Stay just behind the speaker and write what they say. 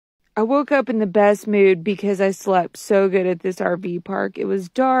I woke up in the best mood because I slept so good at this RV park. It was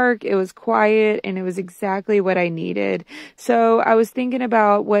dark, it was quiet, and it was exactly what I needed. So I was thinking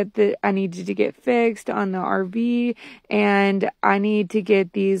about what I needed to get fixed on the RV, and I need to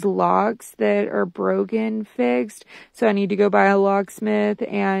get these locks that are broken fixed. So I need to go by a locksmith,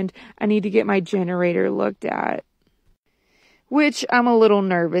 and I need to get my generator looked at, which I'm a little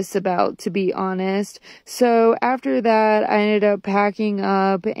nervous about, to be honest. So after that, I ended up packing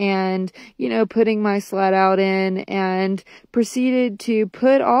up and, putting my sled out in and proceeded to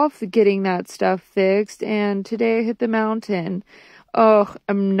put off getting that stuff fixed. And today I hit the mountain. Oh,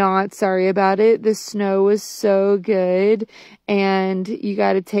 I'm not sorry about it. The snow was so good and you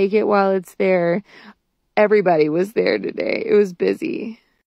got to take it while it's there. Everybody was there today. It was busy.